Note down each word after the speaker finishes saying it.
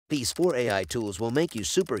These 4 AI tools will make you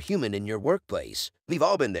superhuman in your workplace. We've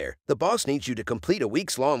all been there. The boss needs you to complete a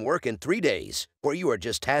week's long work in 3 days, or you are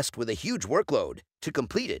just tasked with a huge workload. To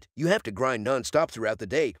complete it, you have to grind nonstop throughout the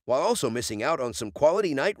day while also missing out on some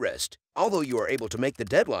quality night rest. Although you are able to make the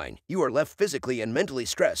deadline, you are left physically and mentally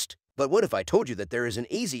stressed. But what if I told you that there is an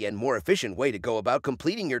easy and more efficient way to go about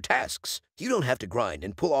completing your tasks? You don't have to grind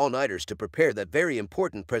and pull all-nighters to prepare that very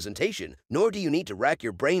important presentation, nor do you need to rack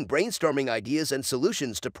your brain brainstorming ideas and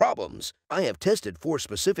solutions to problems. I have tested 4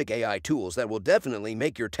 specific AI tools that will definitely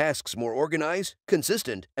make your tasks more organized,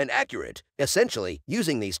 consistent, and accurate. Essentially,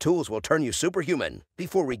 using these tools will turn you superhuman.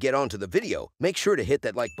 Before we get on to the video, make sure to hit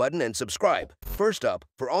that like button and subscribe. First up,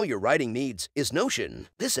 for all your writing needs, is Notion.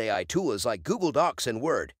 This AI tool is like Google Docs and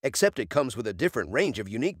Word, except it comes with a different range of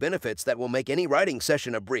unique benefits that will make any writing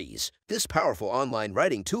session a breeze. This powerful online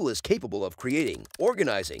writing tool is capable of creating,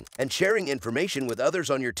 organizing, and sharing information with others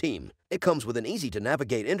on your team. It comes with an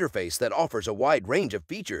easy-to-navigate interface that offers a wide range of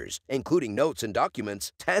features, including notes and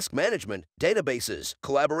documents, task management, databases,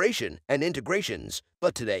 collaboration, and integrations.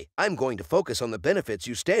 But today, I'm going to focus on the benefits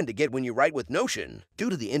you stand to get when you write with Notion. Due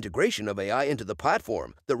to the integration of AI into the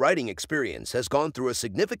platform, the writing experience has gone through a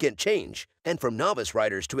significant change. And from novice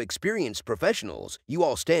writers to experienced professionals, you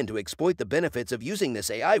all stand to exploit the benefits of using this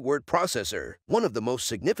AI word processor. One of the most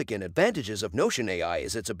significant advantages of Notion AI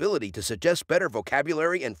is its ability to suggest better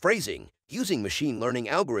vocabulary and phrasing. Using machine learning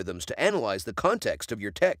algorithms to analyze the context of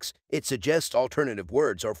your text, it suggests alternative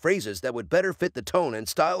words or phrases that would better fit the tone and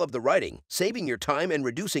style of the writing, saving your time and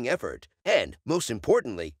reducing effort. And, most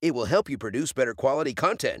importantly, it will help you produce better quality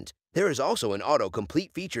content. There is also an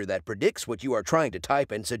autocomplete feature that predicts what you are trying to type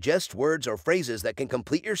and suggests words or phrases that can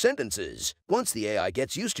complete your sentences. Once the AI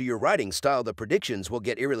gets used to your writing style, the predictions will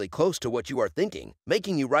get eerily close to what you are thinking,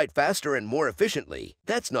 making you write faster and more efficiently.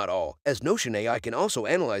 That's not all, as Notion AI can also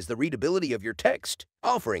analyze the readability of your text,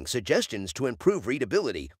 offering suggestions to improve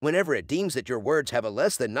readability whenever it deems that your words have a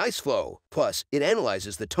less than nice flow. Plus, it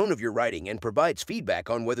analyzes the tone of your writing and provides feedback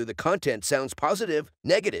on whether the content sounds positive,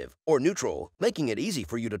 negative, or neutral, making it easy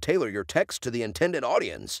for you to tailor your text to the intended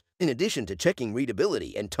audience. In addition to checking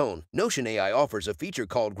readability and tone, Notion AI offers a feature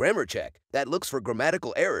called Grammar Check that looks for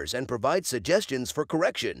grammatical errors and provides suggestions for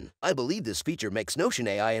correction. I believe this feature makes Notion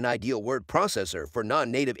AI an ideal word processor for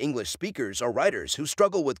non-native English speakers or writers who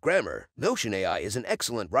struggle with grammar. Notion AI is an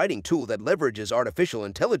excellent writing tool that leverages artificial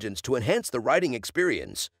intelligence to enhance the writing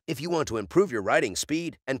experience. If you want to improve your writing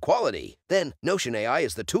speed and quality, then Notion AI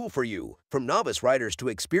is the tool for you. From novice writers to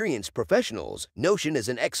experienced professionals, Notion is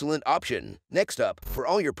an excellent option. Next up, for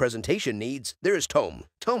all your presentation needs, there is Tome.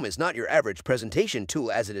 Tome is not your average presentation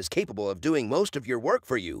tool, as it is capable of doing most of your work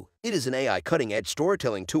for you. It is an AI cutting-edge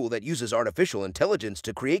storytelling tool that uses artificial intelligence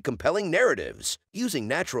to create compelling narratives. Using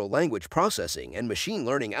natural language processing and machine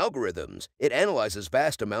learning algorithms, it analyzes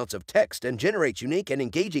vast amounts of text and generates unique and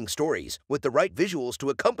engaging stories with the right visuals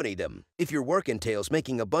to accompany them. If your work entails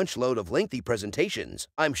making a bunch load of lengthy presentations,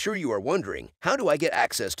 I'm sure you are wondering, how do I get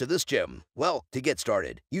access to this gem? Well, to get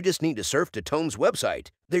started, you just need to surf to Tome's website.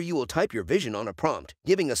 There you will type your vision on a prompt,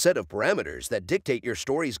 giving a set of parameters that dictate your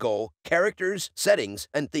story's goal, characters, settings,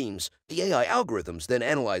 and themes. The AI algorithms then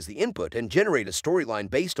analyze the input and generate a storyline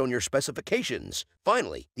based on your specifications.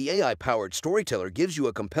 Finally, the AI-powered storyteller gives you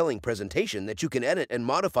a compelling presentation that you can edit and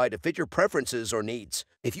modify to fit your preferences or needs.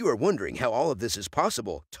 If you are wondering how all of this is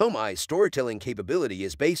possible, Tome AI's storytelling capability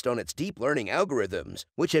is based on its deep learning algorithms,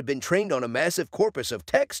 which have been trained on a massive corpus of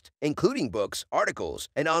text, including books, articles,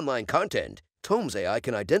 and online content. Tome's AI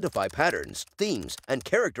can identify patterns, themes, and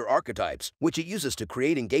character archetypes, which it uses to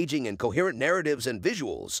create engaging and coherent narratives and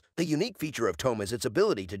visuals. The unique feature of Tome is its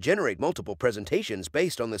ability to generate multiple presentations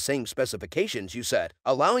based on the same specifications you set,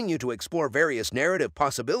 allowing you to explore various narrative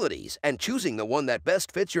possibilities and choosing the one that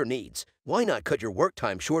best fits your needs. Why not cut your work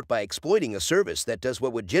time short by exploiting a service that does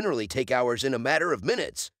what would generally take hours in a matter of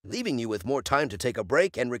minutes, leaving you with more time to take a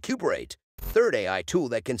break and recuperate? Third AI tool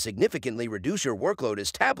that can significantly reduce your workload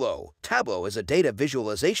is Tableu. Tableu is a data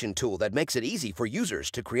visualization tool that makes it easy for users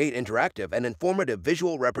to create interactive and informative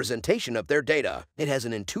visual representation of their data. It has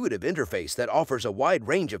an intuitive interface that offers a wide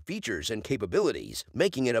range of features and capabilities,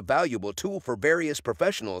 making it a valuable tool for various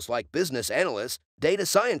professionals like business analysts, data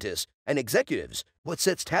scientists, and executives. What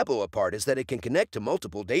sets Tableu apart is that it can connect to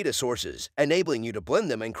multiple data sources, enabling you to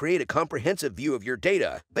blend them and create a comprehensive view of your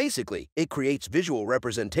data. Basically, it creates visual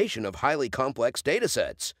representation of highly complex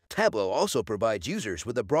datasets. Tableu also provides users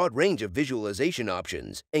with a broad range of visualization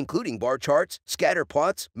options, including bar charts, scatter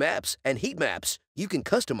plots, maps, and heat maps. You can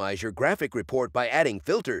customize your graphic report by adding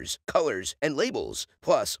filters, colors, and labels.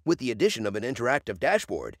 Plus, with the addition of an interactive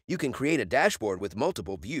dashboard, you can create a dashboard with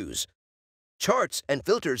multiple views, charts, and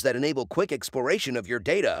filters that enable quick exploration of your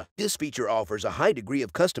data. This feature offers a high degree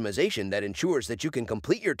of customization that ensures that you can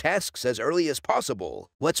complete your tasks as early as possible.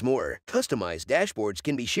 What's more, customized dashboards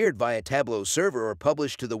can be shared via Tableu server or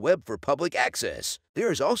published to the web for public access.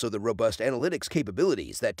 There is also the robust analytics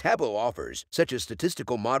capabilities that Tableu offers, such as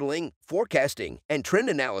statistical modeling, forecasting, and trend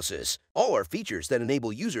analysis. All are features that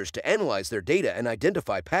enable users to analyze their data and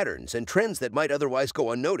identify patterns and trends that might otherwise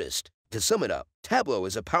go unnoticed. To sum it up, Tableu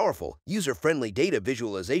is a powerful, user-friendly data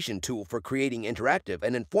visualization tool for creating interactive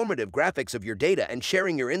and informative graphics of your data and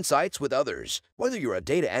sharing your insights with others. Whether you're a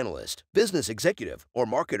data analyst, business executive, or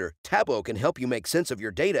marketer, Tableu can help you make sense of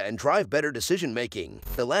your data and drive better decision-making.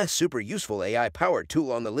 The last super useful AI-powered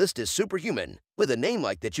tool on the list is Superhuman. With a name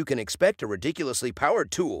like that, you can expect a ridiculously powered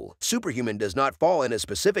tool. Superhuman does not fall in a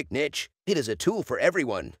specific niche. It is a tool for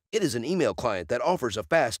everyone. It is an email client that offers a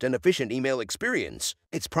fast and efficient email experience.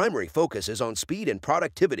 Its primary focus is on speed and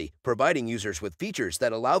productivity, providing users with features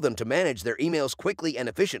that allow them to manage their emails quickly and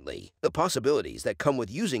efficiently. The possibilities that come with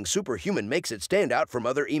using Superhuman makes it stand out from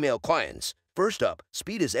other email clients. First up,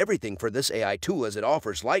 speed is everything for this AI tool as it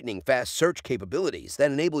offers lightning-fast search capabilities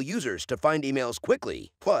that enable users to find emails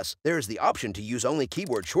quickly. Plus, there is the option to use only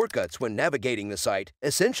keyboard shortcuts when navigating the site,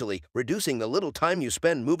 essentially reducing the little time you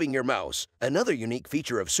spend moving your mouse. Another unique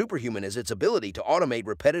feature of Superhuman is its ability to automate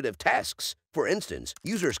repetitive tasks. For instance,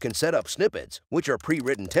 users can set up snippets, which are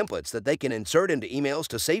pre-written templates that they can insert into emails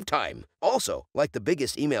to save time. Also, like the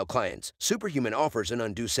biggest email clients, Superhuman offers an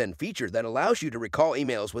undo send feature that allows you to recall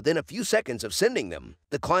emails within a few seconds of sending them.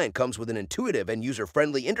 The client comes with an intuitive and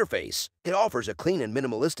user-friendly interface. It offers a clean and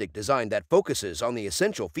minimalistic design that focuses on the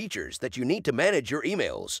essential features that you need to manage your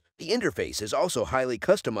emails. The interface is also highly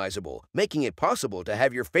customizable, making it possible to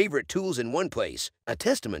have your favorite tools in one place. A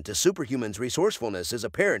testament to Superhuman's resourcefulness is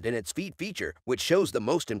apparent in its feed feature, which shows the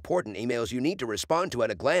most important emails you need to respond to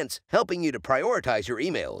at a glance, helping you to prioritize your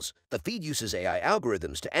emails. The feed uses AI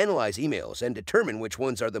algorithms to analyze emails and determine which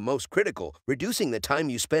ones are the most critical, reducing the time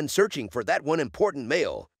you spend searching for that one important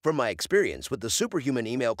mail. From my experience with the Superhuman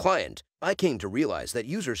email client, I came to realize that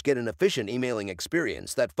users get an efficient emailing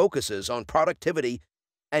experience that focuses on productivity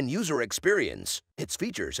and user experience. Its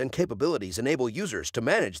features and capabilities enable users to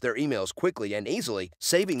manage their emails quickly and easily,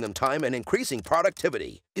 saving them time and increasing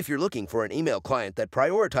productivity. If you're looking for an email client that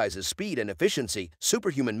prioritizes speed and efficiency,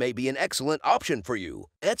 Superhuman may be an excellent option for you.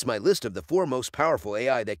 That's my list of the 4 most powerful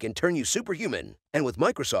AI that can turn you superhuman. And with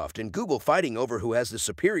Microsoft and Google fighting over who has the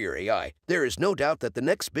superior AI, there is no doubt that the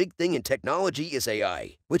next big thing in technology is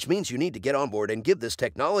AI, which means you need to get on board and give this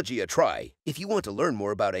technology a try. If you want to learn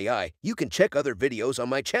more about AI, you can check other videos on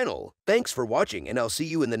my channel. Thanks for watching, and I'll see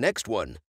you in the next one.